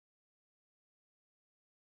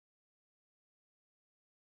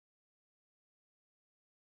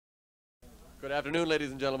Good afternoon,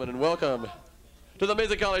 ladies and gentlemen, and welcome to the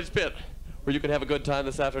Mesa College Pit, where you can have a good time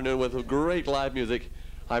this afternoon with great live music.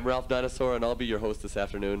 I'm Ralph Dinosaur, and I'll be your host this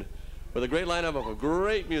afternoon with a great lineup of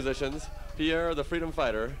great musicians. Pierre, the Freedom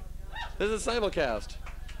Fighter. This is simulcast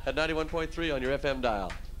at 91.3 on your FM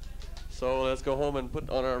dial. So let's go home and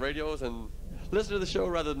put on our radios and listen to the show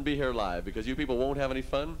rather than be here live, because you people won't have any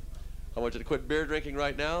fun. I want you to quit beer drinking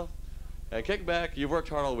right now and kick back. You've worked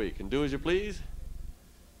hard all week, and do as you please,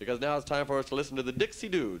 because now it's time for us to listen to the Dixie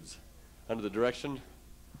Dudes under the direction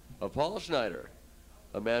of Paul Schneider,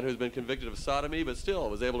 a man who's been convicted of sodomy but still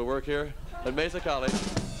was able to work here at Mesa College.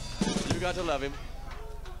 You got to love him.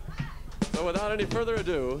 So without any further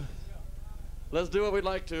ado, let's do what we'd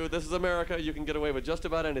like to. This is America. You can get away with just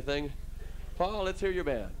about anything. Paul, let's hear your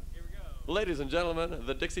band. Here we go. Ladies and gentlemen,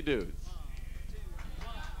 the Dixie Dudes.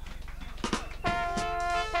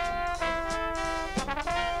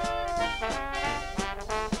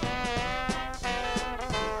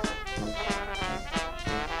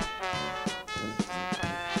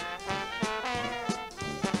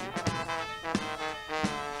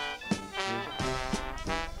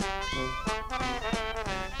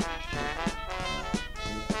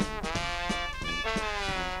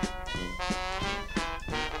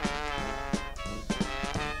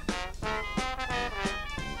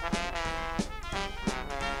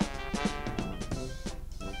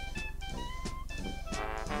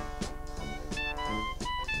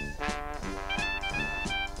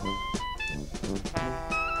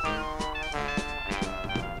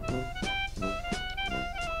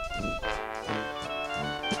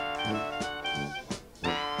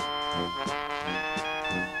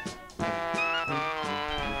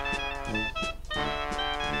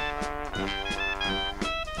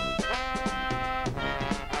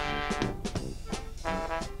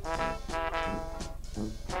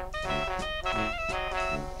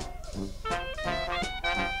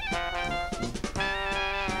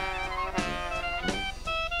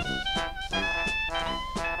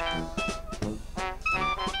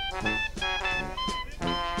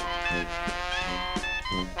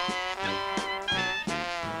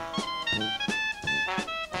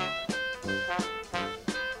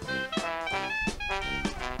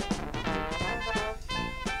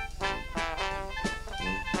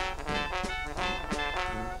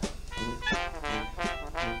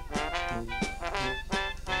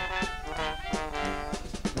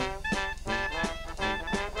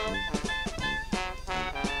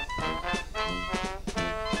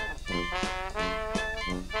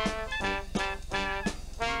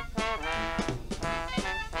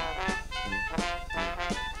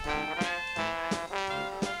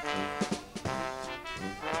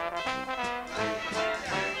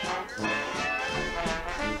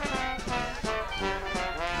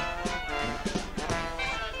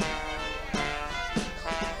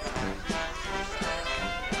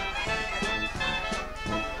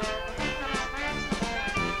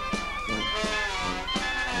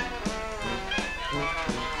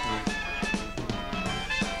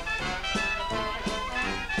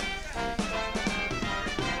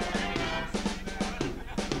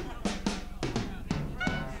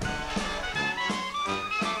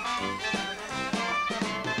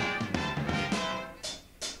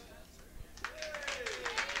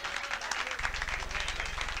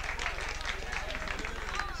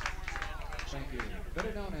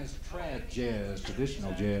 Better known as trad jazz,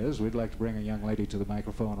 traditional jazz. We'd like to bring a young lady to the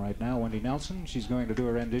microphone right now, Wendy Nelson. She's going to do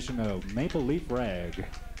a rendition of Maple Leaf Rag.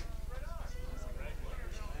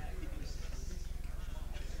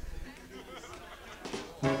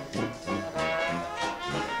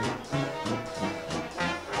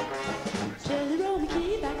 Jelly roll me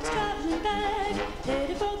key back to traveling bag,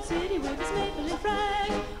 headed for the city with his maple leaf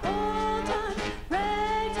rag. Old time,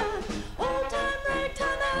 ragtime, old time,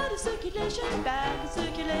 ragtime, out of circulation, back in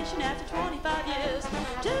circulation after 25 years.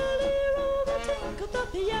 Jelly roll will tinkle the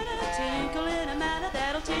piano, tinkle in a manner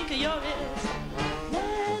that'll tinkle your ears.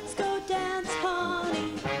 Let's go dance,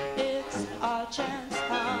 honey, it's our chance,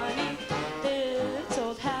 honey. It's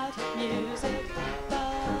old house music,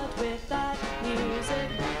 but with that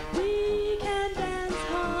music.